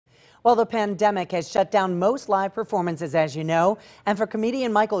Well, the pandemic has shut down most live performances, as you know, and for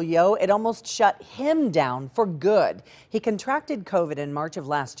comedian Michael Yo, it almost shut him down for good. He contracted COVID in March of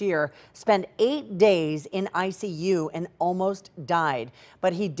last year, spent 8 days in ICU, and almost died.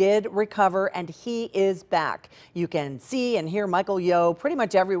 But he did recover, and he is back. You can see and hear Michael Yo pretty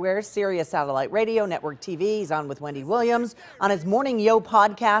much everywhere: Sirius Satellite Radio, Network TV. He's on with Wendy Williams on his Morning Yo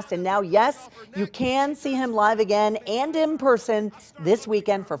podcast. And now, yes, you can see him live again and in person this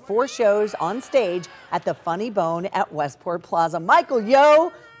weekend for 4 shows on stage at the Funny Bone at Westport Plaza. Michael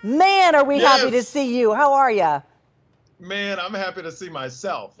Yo, man, are we happy to see you. How are you? Man, I'm happy to see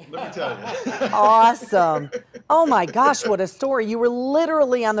myself, let me tell you. Awesome. Oh my gosh, what a story. You were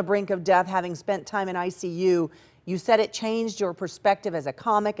literally on the brink of death, having spent time in ICU. You said it changed your perspective as a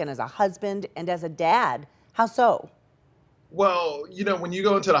comic and as a husband and as a dad. How so? Well, you know, when you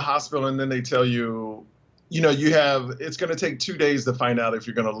go into the hospital and then they tell you, it's going to take 2 days to find out if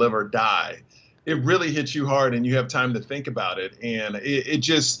you're going to live or die. It really hits you hard and you have time to think about it. And it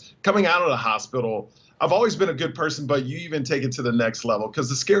just, coming out of the hospital, I've always been a good person, but you even take it to the next level, because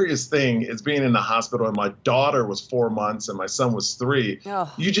the scariest thing is being in the hospital, and my daughter was 4 months and my son was 3.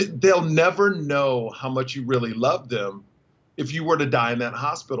 Oh. They'll never know how much you really love them if you were to die in that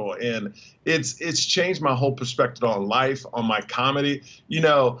hospital. And it's changed my whole perspective on life, on my comedy. You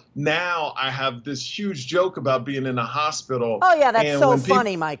know, now I have this huge joke about being in a hospital. Oh yeah, that's so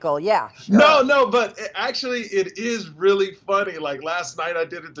funny, Michael. Yeah. Sure. No, but actually it is really funny. Like last night I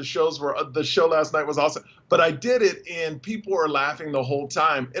did it. The show last night was awesome, but I did it and people are laughing the whole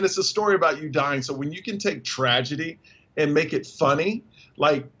time. And it's a story about you dying. So when you can take tragedy and make it funny,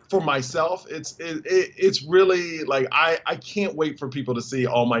 like, for myself, it's really like, I can't wait for people to see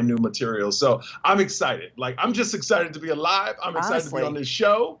all my new material. So I'm excited. Like, I'm just excited to be alive. I'm excited to be on this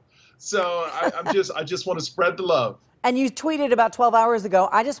show. So I just want to spread the love. And you tweeted about 12 hours ago,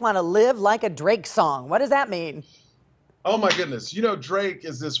 I just want to live like a Drake song. What does that mean? Oh my goodness. You know, Drake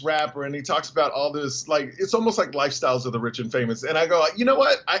is this rapper and he talks about all this, like, it's almost like lifestyles of the rich and famous. And I go, you know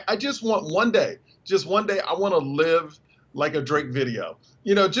what? I just want one day, I want to live like a Drake video.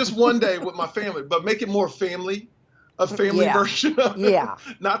 You know, just one day with my family, but make it more family, a family version of it. Yeah.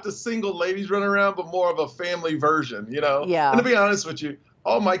 Not the single ladies running around, but more of a family version, you know? Yeah. And to be honest with you,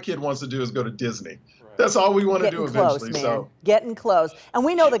 all my kid wants to do is go to Disney. Right. That's all we want to do eventually. Man. So getting close. And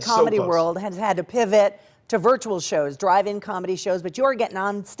we know the comedy world has had to pivot to virtual shows, drive-in comedy shows, but you're getting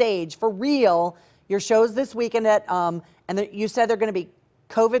on stage for real. Your shows this weekend at, you said they're going to be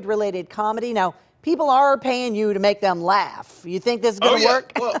COVID-related comedy. Now, people are paying you to make them laugh. You think this is going to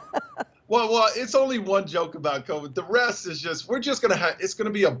work? Well, it's only one joke about COVID. The rest is just, we're just going to have, it's going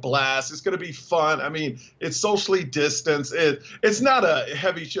to be a blast. It's going to be fun. I mean, it's socially distanced. It's not a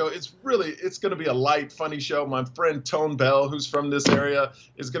heavy show. It's going to be a light, funny show. My friend Tone Bell, who's from this area,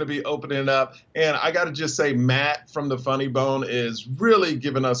 is going to be opening up. And I got to just say, Matt from the Funny Bone is really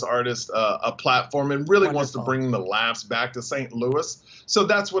giving us artists a platform and really wants to bring the laughs back to St. Louis. So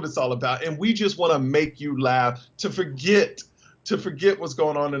that's what it's all about. And we just want to make you laugh, to forget what's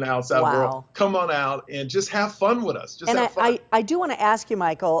going on in the outside world. Come on out and just have fun with us. Just have fun. I do want to ask you,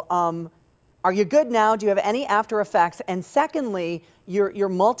 Michael, are you good now? Do you have any after effects? And secondly, you're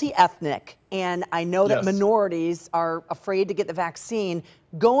multi-ethnic, and I know that minorities are afraid to get the vaccine.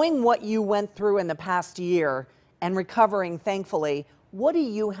 Going what you went through in the past year and recovering, thankfully, what do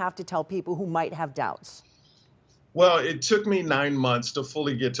you have to tell people who might have doubts? Well, it took me 9 months to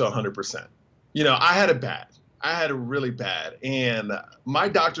fully get to 100%. You know, I had it bad. I had it really bad. And my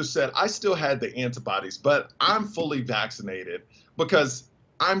doctor said I still had the antibodies, but I'm fully vaccinated, because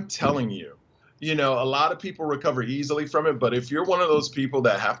I'm telling you, you know, a lot of people recover easily from it. But if you're one of those people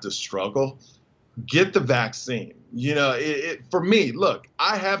that have to struggle, get the vaccine. You know, for me, look,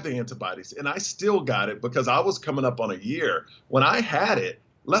 I have the antibodies and I still got it because I was coming up on a year. When I had it,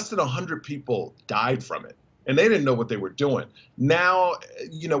 less than 100 people died from it, and they didn't know what they were doing. Now,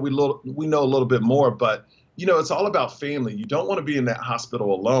 you know, we know a little bit more, but you know, it's all about family. You don't want to be in that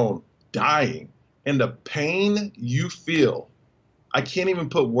hospital alone, dying. And the pain you feel, I can't even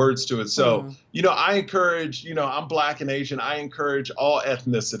put words to it. So, you know, I encourage, you know, I'm Black and Asian. I encourage all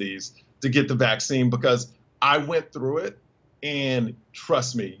ethnicities to get the vaccine, because I went through it. And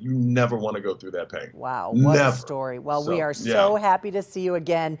trust me, you never want to go through that pain. Wow, what a story. Well, we are so happy to see you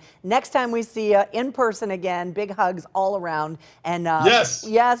again. Next time we see you in person again, big hugs all around. And yes,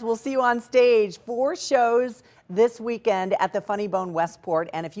 we'll see you on stage. 4 shows this weekend at the Funny Bone Westport.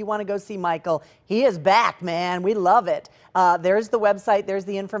 And if you want to go see Michael, he is back, man. We love it. There's the website, there's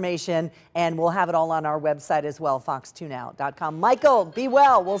the information, and we'll have it all on our website as well, fox2now.com. Michael, be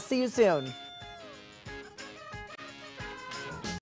well. We'll see you soon.